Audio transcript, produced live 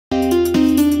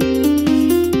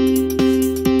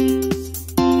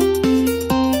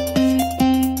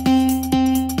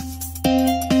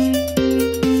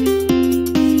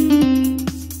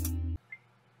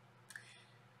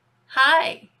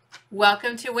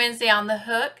Welcome to Wednesday on the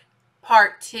Hook,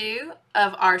 part 2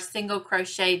 of our single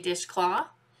crochet dishcloth.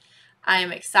 I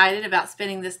am excited about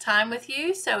spending this time with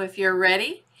you, so if you're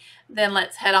ready, then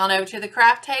let's head on over to the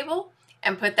craft table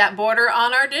and put that border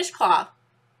on our dishcloth.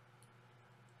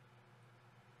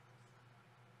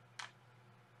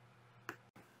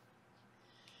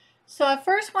 So I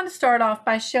first want to start off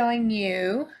by showing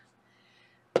you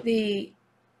the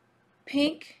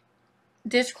pink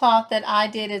dishcloth that I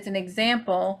did as an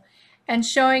example and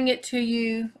showing it to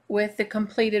you with the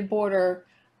completed border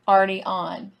already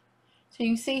on. So you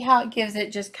can see how it gives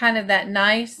it just kind of that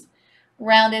nice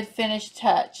rounded finished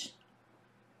touch.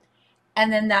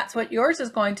 And then that's what yours is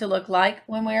going to look like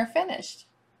when we are finished.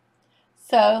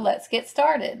 So let's get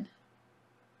started.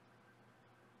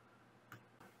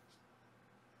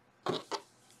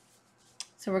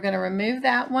 So we're going to remove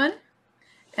that one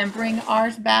and bring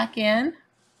ours back in.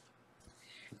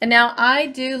 And now I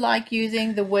do like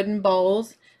using the wooden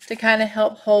bowls to kind of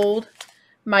help hold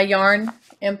my yarn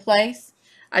in place.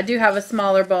 I do have a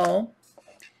smaller bowl,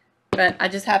 but I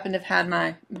just happen to have had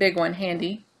my big one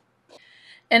handy.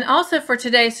 And also for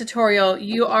today's tutorial,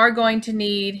 you are going to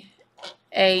need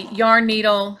a yarn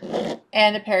needle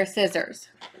and a pair of scissors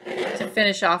to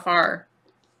finish off our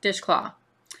dishcloth.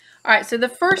 All right, so the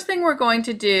first thing we're going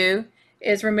to do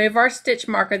is remove our stitch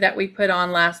marker that we put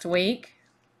on last week.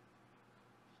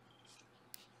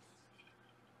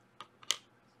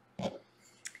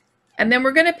 And then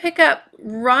we're going to pick up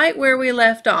right where we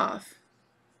left off.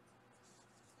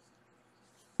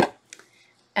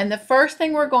 And the first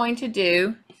thing we're going to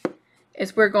do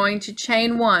is we're going to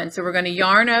chain one. So we're going to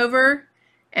yarn over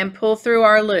and pull through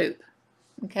our loop.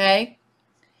 Okay?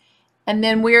 And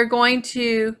then we are going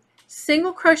to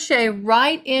single crochet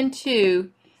right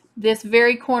into this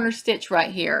very corner stitch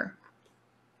right here.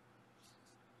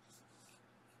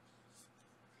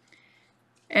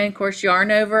 And of course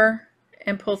yarn over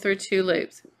and pull through 2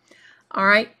 loops. All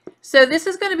right, so this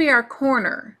is going to be our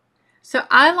corner. So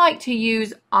I like to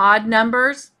use odd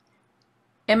numbers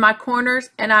in my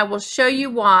corners, and I will show you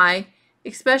why,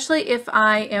 especially if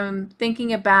I am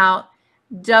thinking about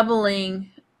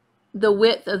doubling the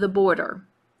width of the border.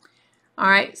 All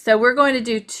right, so we're going to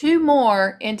do 2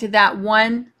 more into that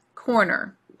one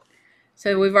corner.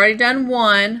 So we've already done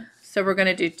 1, so we're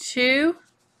going to do 2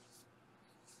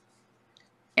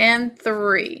 and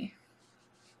 3.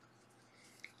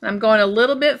 I'm going a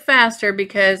little bit faster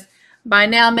because by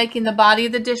now making the body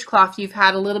of the dishcloth, you've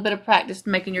had a little bit of practice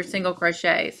making your single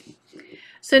crochets.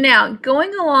 So now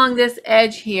going along this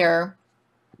edge here,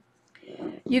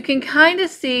 you can kind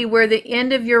of see where the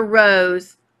end of your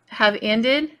rows have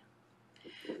ended.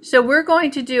 So we're going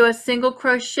to do a single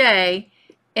crochet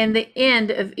in the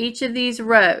end of each of these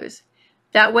rows.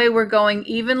 That way we're going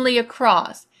evenly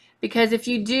across, because if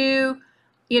you do,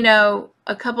 you know,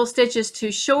 a couple stitches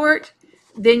too short,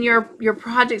 then your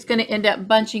project's going to end up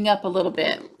bunching up a little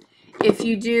bit. If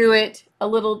you do it a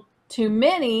little too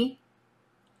many,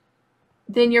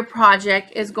 then your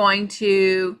project is going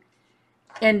to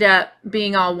end up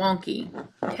being all wonky.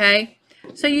 Okay,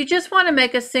 so you just want to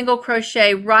make a single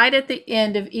crochet right at the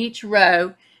end of each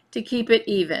row to keep it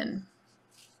even.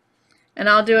 And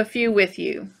I'll do a few with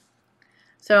you.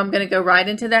 So I'm going to go right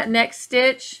into that next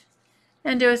stitch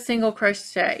and do a single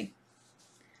crochet.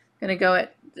 I'm going to go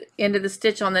at the end of the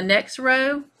stitch on the next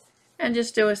row and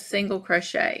just do a single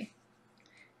crochet.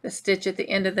 The stitch at the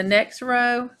end of the next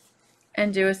row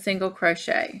and do a single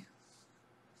crochet.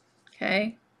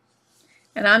 Okay,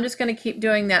 and I'm just going to keep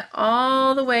doing that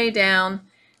all the way down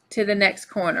to the next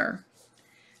corner.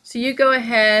 So you go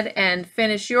ahead and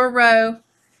finish your row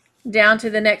down to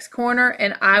the next corner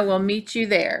and I will meet you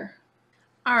there.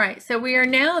 All right, so we are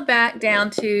now back down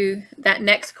to that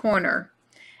next corner.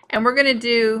 And we're going to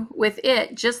do with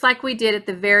it just like we did at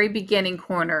the very beginning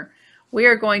corner. We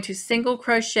are going to single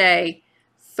crochet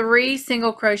 3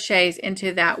 single crochets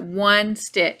into that one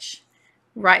stitch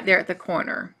right there at the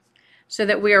corner, so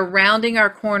that we are rounding our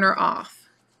corner off.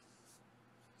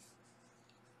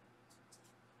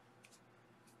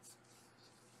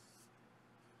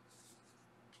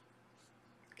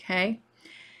 Okay.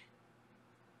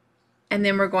 And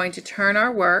then we're going to turn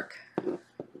our work.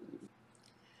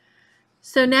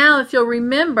 So now if you'll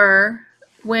remember,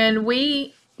 when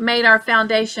we made our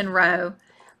foundation row,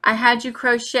 I had you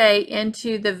crochet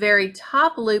into the very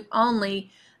top loop only,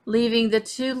 leaving the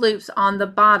 2 loops on the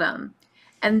bottom.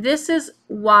 And this is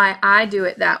why I do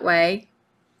it that way,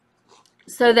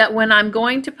 so that when I'm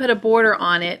going to put a border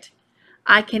on it,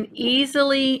 I can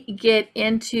easily get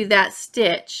into that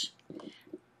stitch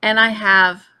and I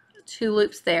have 2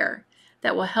 loops there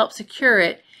that will help secure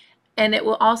it, and it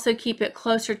will also keep it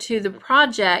closer to the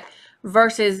project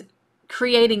versus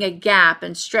creating a gap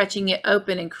and stretching it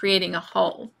open and creating a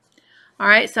hole. All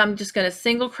right, so I'm just going to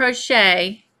single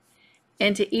crochet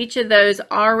into each of those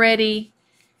already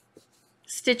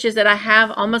stitches that I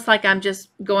have, almost like I'm just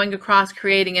going across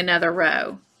creating another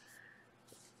row.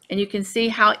 And you can see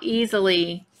how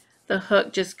easily the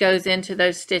hook just goes into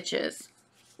those stitches.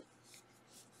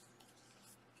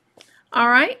 All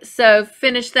right, so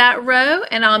finish that row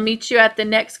and I'll meet you at the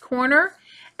next corner,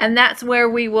 and that's where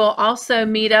we will also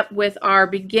meet up with our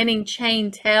beginning chain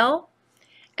tail,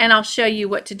 and I'll show you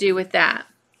what to do with that.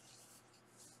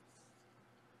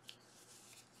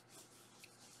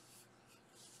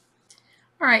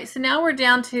 All right, so now we're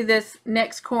down to this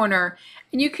next corner,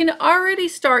 and you can already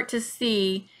start to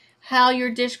see how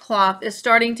your dishcloth is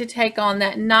starting to take on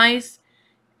that nice,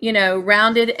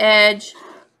 rounded edge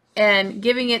and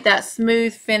giving it that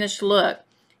smooth finished look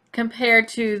compared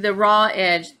to the raw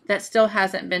edge that still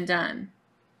hasn't been done.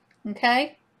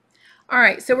 Okay? All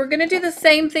right, so we're going to do the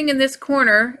same thing in this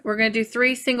corner. We're going to do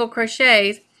 3 single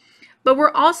crochets, but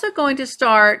we're also going to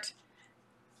start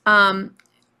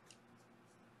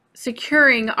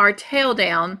securing our tail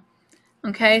down,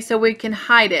 okay, so we can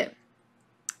hide it.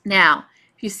 Now,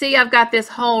 if you see I've got this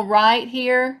hole right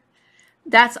here,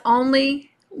 that's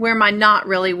only where my knot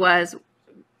really was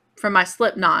for my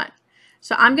slip knot.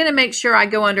 So I'm going to make sure I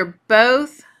go under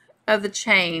both of the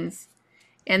chains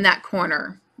in that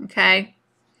corner, okay?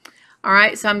 All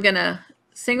right, so I'm going to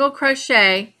single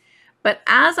crochet, but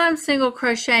as I'm single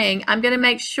crocheting, I'm going to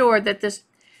make sure that this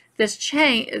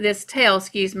tail,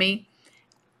 excuse me,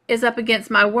 is up against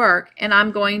my work, and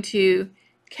I'm going to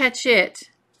catch it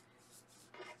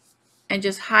and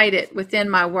just hide it within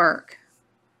my work.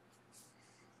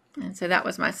 And so that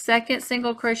was my second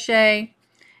single crochet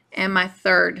and my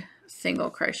third single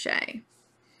crochet.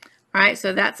 All right,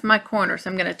 so that's my corner. So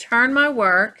I'm going to turn my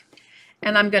work,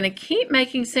 and I'm going to keep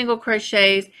making single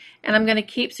crochets, and I'm going to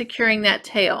keep securing that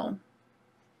tail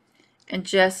and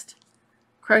just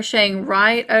crocheting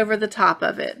right over the top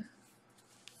of it.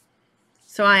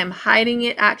 So I am hiding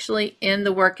it actually in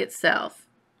the work itself.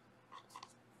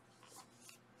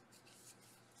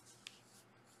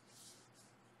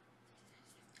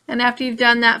 And after you've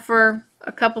done that for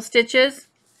a couple stitches,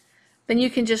 then you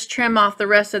can just trim off the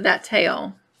rest of that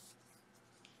tail.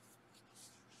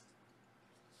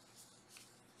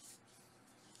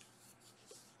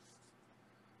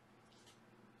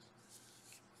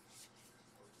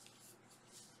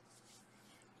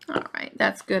 All right,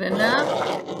 that's good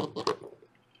enough.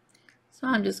 So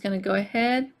I'm just going to go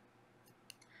ahead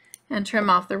and trim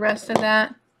off the rest of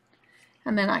that,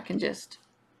 and then I can just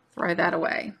throw that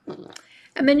away.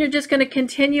 And then you're just going to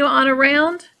continue on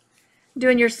around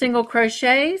doing your single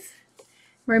crochets.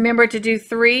 Remember to do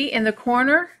 3 in the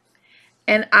corner,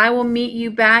 and I will meet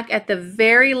you back at the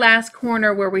very last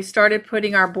corner where we started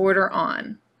putting our border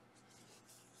on.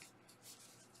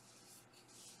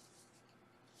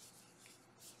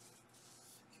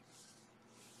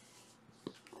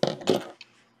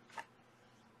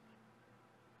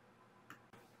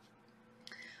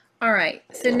 All right,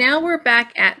 so now we're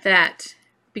back at that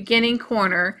beginning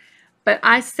corner, but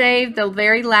I saved the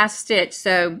very last stitch,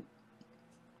 so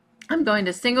I'm going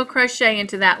to single crochet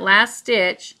into that last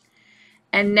stitch,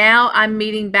 and now I'm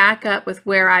meeting back up with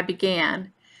where I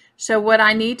began. So what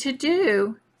I need to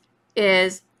do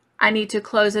is I need to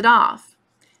close it off.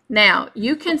 Now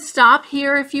you can stop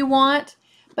here if you want,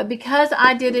 but because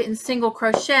I did it in single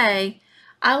crochet,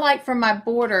 I like for my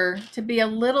border to be a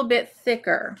little bit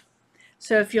thicker.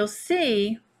 So if you'll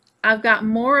see, I've got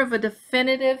more of a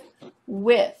definitive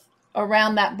width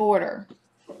around that border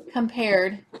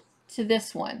compared to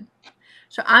this one.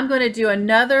 So I'm going to do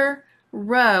another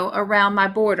row around my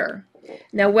border.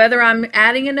 Now whether I'm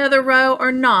adding another row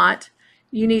or not,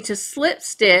 you need to slip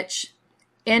stitch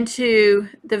into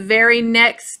the very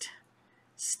next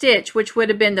stitch, which would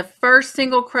have been the first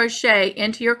single crochet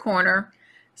into your corner.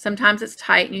 Sometimes it's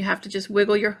tight and you have to just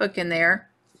wiggle your hook in there.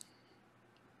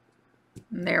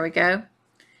 And there we go.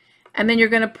 And then you're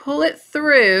going to pull it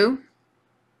through.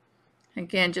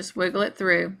 Again, just wiggle it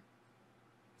through.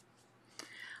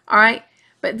 All right,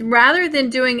 but rather than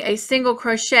doing a single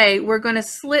crochet, we're going to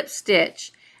slip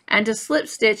stitch. And to slip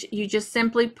stitch, you just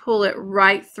simply pull it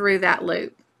right through that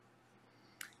loop.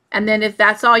 And then if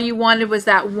that's all you wanted was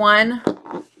that one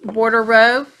border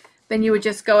row, then you would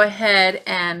just go ahead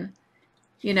and,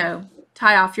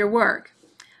 tie off your work.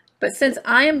 But since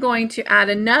I am going to add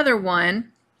another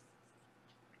one,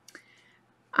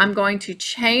 I'm going to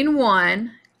chain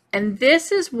 1, and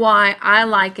this is why I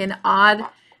like an odd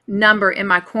number in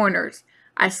my corners.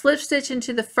 I slip stitch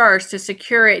into the first to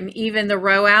secure it and even the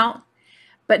row out,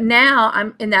 But now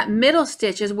I'm in that middle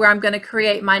stitch is where I'm going to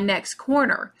create my next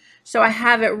corner. So I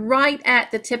have it right at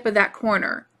the tip of that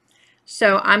corner.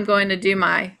 So I'm going to do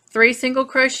my 3 single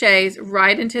crochets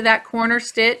right into that corner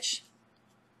stitch.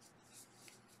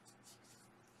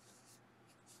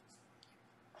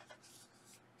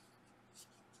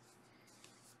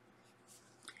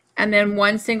 And then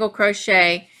 1 single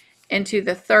crochet into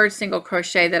the 3rd single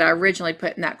crochet that I originally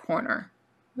put in that corner.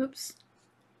 Oops.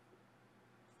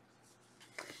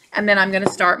 And then I'm going to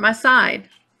start my side.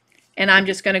 And I'm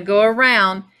just going to go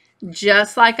around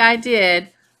just like I did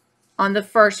on the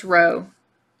first row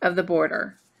of the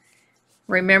border.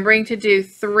 Remembering to do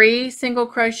 3 single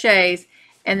crochets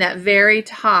in that very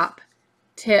top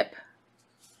tip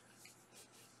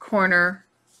corner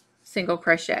single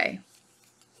crochet.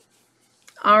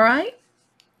 All right.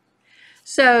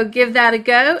 So give that a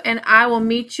go, and I will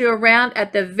meet you around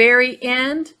at the very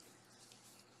end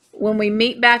when we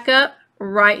meet back up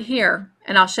right here,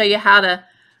 and I'll show you how to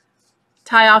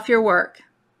tie off your work.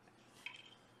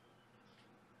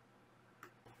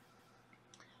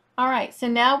 All right, so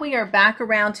now we are back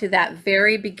around to that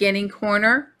very beginning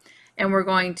corner, and we're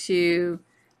going to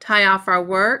tie off our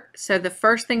work. So the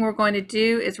first thing we're going to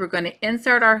do is we're going to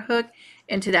insert our hook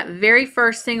into that very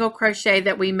first single crochet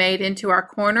that we made into our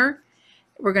corner.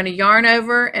 We're going to yarn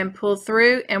over and pull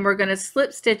through, and we're going to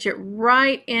slip stitch it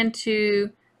right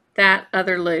into that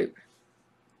other loop.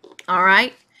 All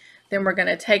right, then we're going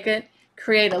to take it,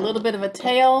 create a little bit of a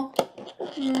tail.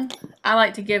 I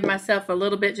like to give myself a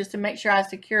little bit just to make sure I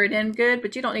secure it in good,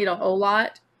 but you don't need a whole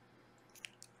lot.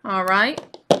 All right,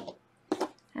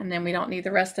 and then we don't need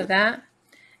the rest of that.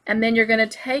 And then you're going to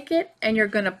take it and you're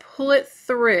going to pull it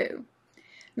through.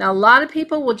 Now a lot of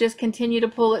people will just continue to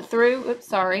pull it through. Oops,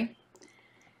 sorry.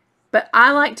 But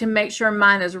I like to make sure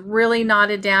mine is really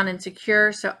knotted down and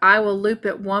secure, so I will loop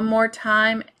it one more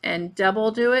time and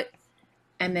double do it,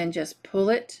 and then just pull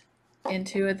it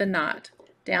into the knot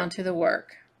down to the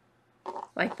work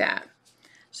like that.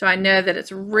 So I know that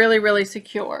it's really, really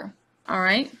secure. All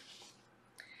right.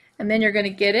 And then you're going to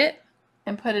get it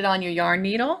and put it on your yarn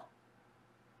needle.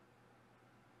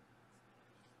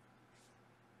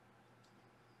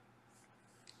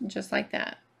 Just like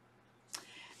that.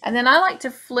 And then I like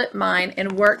to flip mine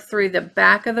and work through the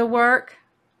back of the work,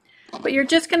 but you're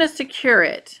just going to secure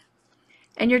it.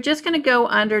 And you're just going to go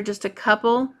under just a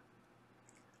couple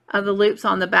of the loops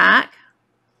on the back,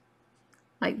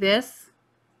 like this.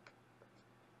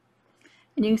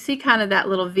 And you can see kind of that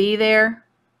little V there.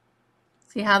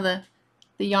 See how the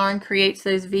yarn creates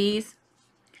those V's?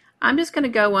 I'm just going to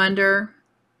go under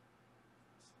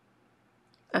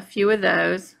a few of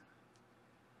those.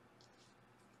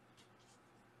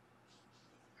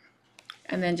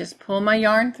 And then just pull my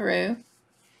yarn through.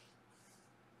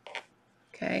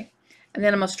 Okay. And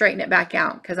then I'm going to straighten it back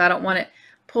out because I don't want it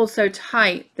pulled so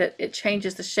tight that it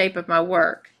changes the shape of my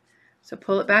work. So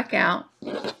pull it back out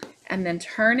and then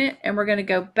turn it, and we're going to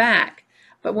go back.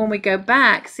 But when we go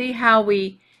back, see how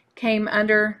we came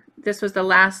under? This was the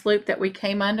last loop that we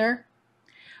came under.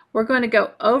 We're going to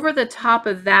go over the top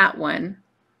of that one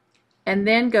and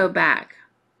then go back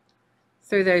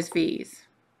through those V's.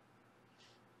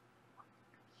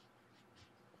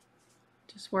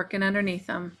 Just working underneath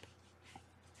them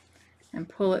and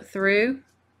pull it through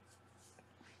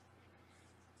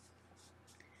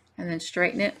and then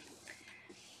straighten it.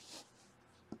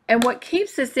 And what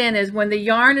keeps this in is when the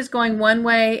yarn is going one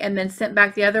way and then sent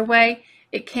back the other way,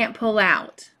 it can't pull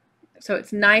out. So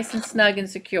it's nice and snug and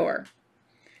secure.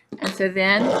 And so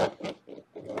then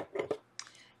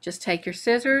just take your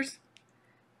scissors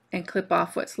and clip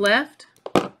off what's left.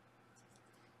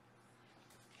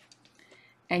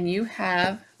 And you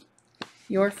have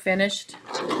your finished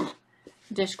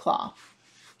dishcloth.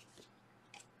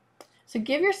 So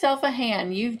give yourself a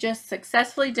hand. You've just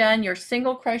successfully done your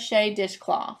single crochet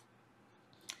dishcloth.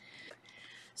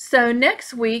 So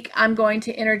next week I'm going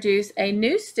to introduce a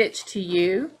new stitch to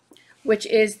you, which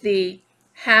is the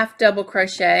half double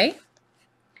crochet.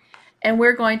 And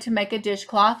we're going to make a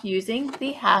dishcloth using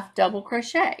the half double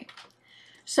crochet.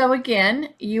 So again,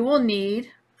 you will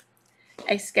need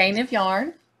a skein of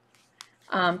yarn,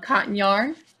 cotton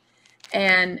yarn,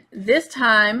 and this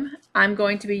time I'm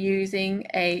going to be using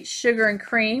a sugar and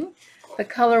cream. The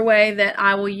colorway that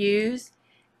I will use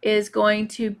is going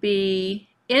to be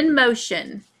In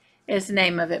Motion is the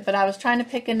name of it, but I was trying to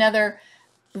pick another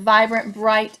vibrant,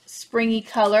 bright, springy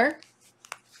color.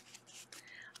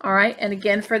 All right, and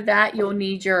again for that you'll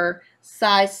need your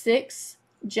size 6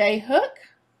 J hook,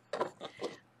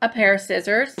 a pair of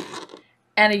scissors,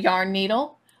 and a yarn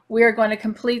needle. We are going to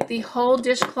complete the whole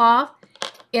dishcloth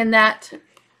in that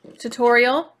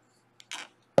tutorial.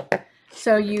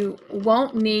 so you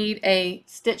won't need a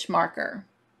stitch marker.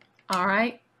 All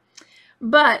right.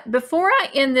 But before I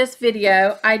end this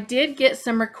video, I did get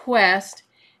some requests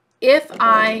if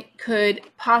I could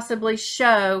possibly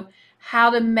show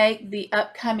how to make the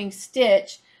upcoming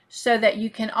stitch so that you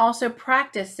can also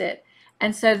practice it.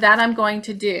 And so that I'm going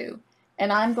to do.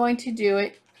 And I'm going to do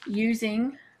it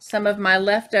using some of my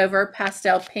leftover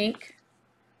pastel pink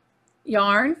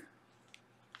yarn.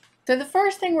 So the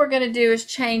first thing we're going to do is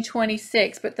chain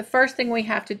 26, but the first thing we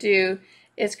have to do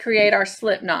is create our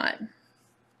slip knot.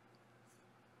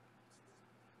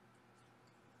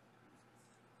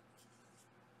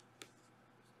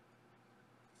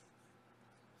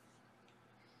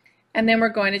 And then we're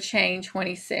going to chain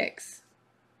 26.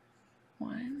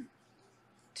 1,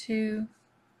 2,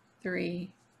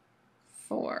 3,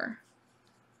 4,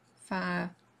 5,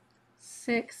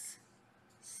 6,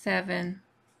 7,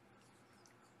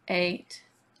 8,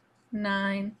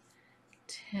 9,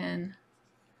 10,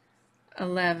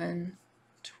 11,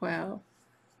 12,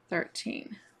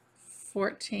 13,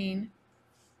 14,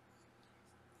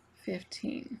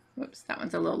 15. Whoops, that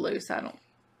one's a little loose. I don't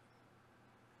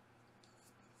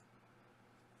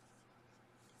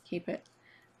keep it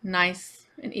nice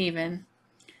and even.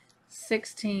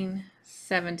 16,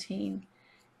 17,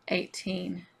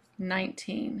 18,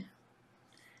 19,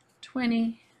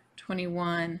 20,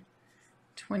 21,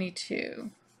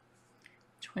 22,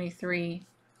 23,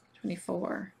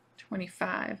 24,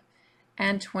 25,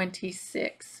 and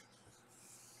 26.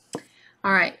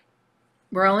 All right,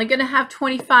 we're only going to have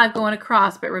 25 going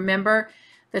across, but remember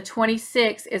the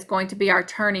 26 is going to be our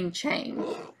turning chain.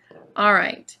 All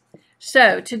right,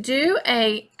 so to do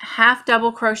a half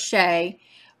double crochet,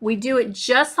 we do it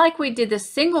just like we did the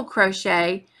single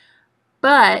crochet,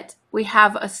 but we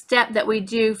have a step that we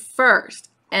do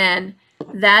first, and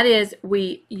that is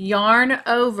we yarn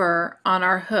over on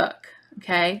our hook,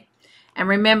 okay? And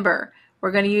remember,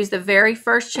 we're going to use the very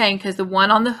first chain because the one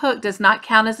on the hook does not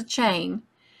count as a chain.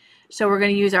 So we're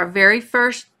going to use our very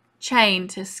first chain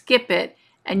to skip it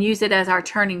and use it as our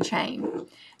turning chain.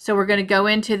 So we're going to go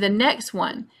into the next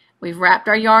one. We've wrapped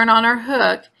our yarn on our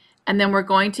hook, and then we're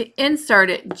going to insert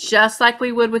it just like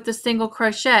we would with the single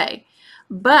crochet.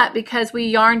 But because we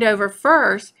yarned over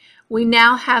first, we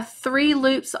now have 3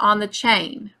 loops on the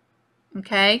chain,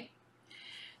 okay?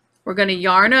 We're going to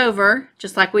yarn over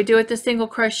just like we do with the single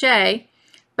crochet,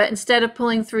 but instead of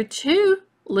pulling through 2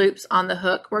 loops on the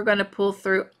hook, we're going to pull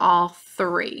through all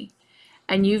 3.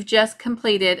 And you've just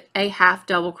completed a half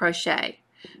double crochet.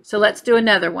 So let's do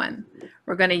another one.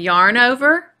 We're going to yarn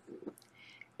over,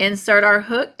 insert our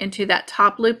hook into that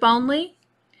top loop only,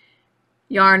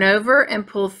 yarn over and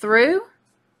pull through.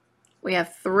 We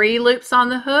have 3 loops on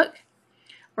the hook.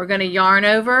 We're going to yarn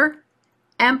over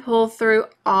and pull through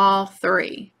all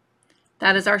 3.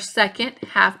 That is our second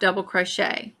half double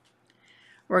crochet.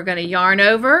 We're going to yarn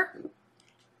over,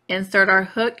 insert our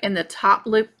hook in the top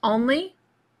loop only,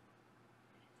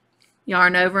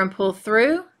 yarn over and pull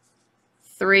through,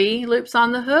 3 loops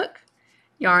on the hook,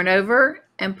 yarn over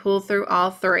and pull through all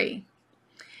 3.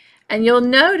 And you'll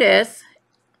notice,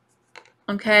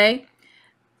 okay,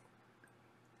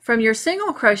 from your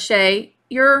single crochet,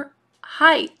 your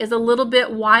height is a little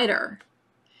bit wider.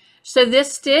 So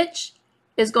this stitch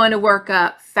is going to work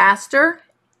up faster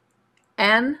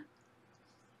and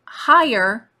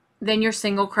higher than your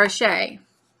single crochet.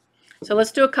 So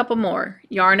let's do a couple more.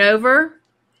 Yarn over,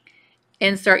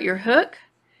 insert your hook,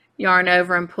 yarn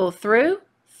over and pull through,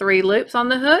 3 loops on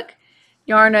the hook,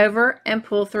 yarn over and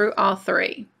pull through all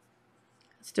 3.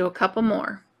 Let's do a couple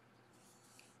more.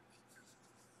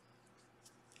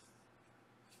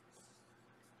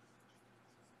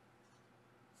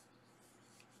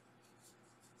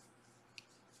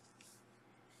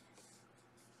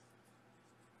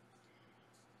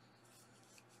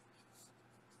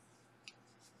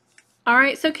 All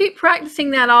right, so keep practicing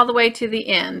that all the way to the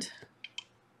end.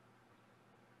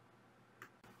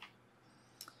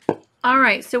 All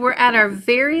right, so we're at our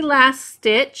very last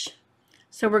stitch.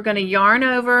 So we're going to yarn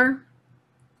over,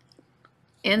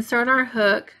 insert our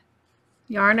hook,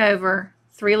 yarn over,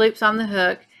 3 loops on the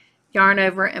hook, yarn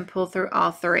over and pull through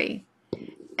all 3.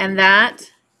 And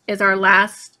that is our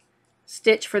last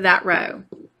stitch for that row.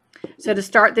 So to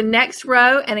start the next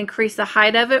row and increase the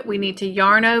height of it, we need to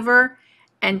yarn over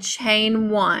and chain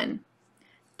 1.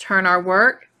 Turn our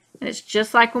work, and it's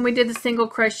just like when we did the single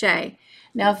crochet.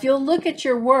 Now if you'll look at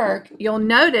your work, you'll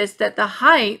notice that the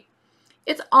height,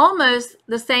 it's almost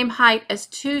the same height as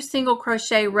 2 single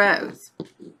crochet rows.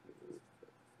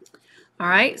 All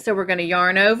right, so we're going to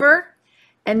yarn over,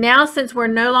 and now since we're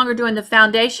no longer doing the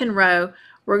foundation row,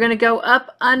 we're going to go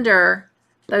up under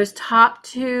those top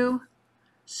 2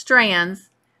 strands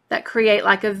that create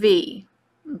like a V.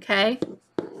 Okay?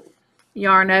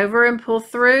 Yarn over and pull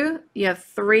through. You have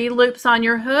 3 loops on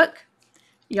your hook.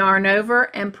 Yarn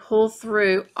over and pull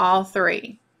through all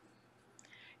 3.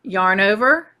 Yarn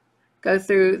over, go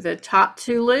through the top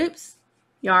 2 loops,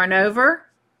 yarn over,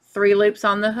 3 loops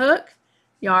on the hook,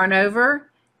 yarn over,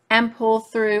 and pull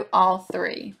through all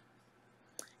 3.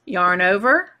 Yarn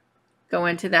over, go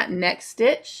into that next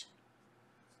stitch,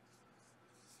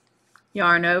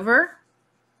 yarn over,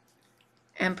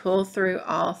 and pull through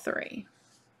all 3.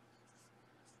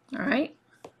 All right.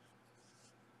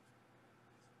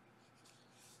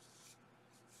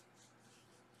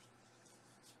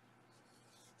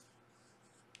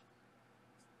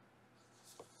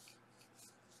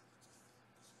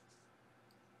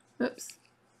 Oops,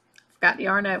 forgot to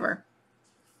yarn over.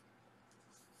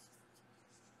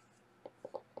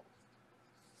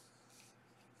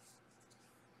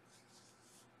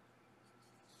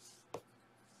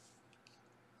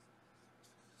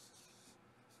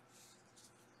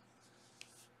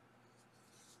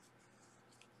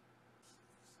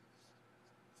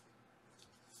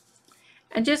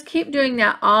 And just keep doing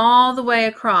that all the way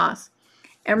across.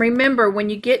 And remember, when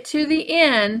you get to the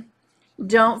end,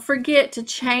 don't forget to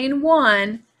chain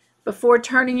 1 before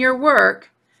turning your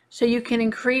work so you can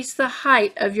increase the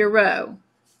height of your row.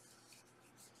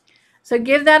 So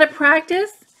give that a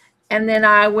practice, and then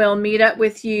I will meet up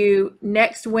with you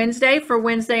next Wednesday for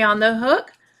Wednesday on the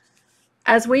Hook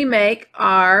as we make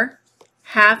our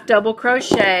half double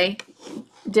crochet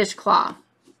dishcloth.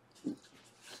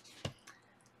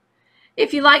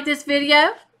 If you like this video,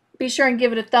 be sure and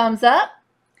give it a thumbs up.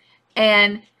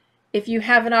 And if you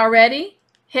haven't already,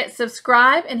 hit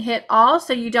subscribe and hit all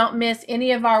so you don't miss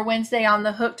any of our Wednesday on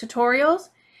the Hook tutorials.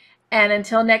 And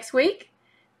until next week,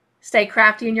 stay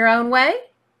crafty in your own way.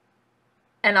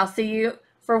 And I'll see you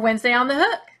for Wednesday on the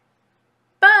Hook.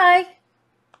 Bye.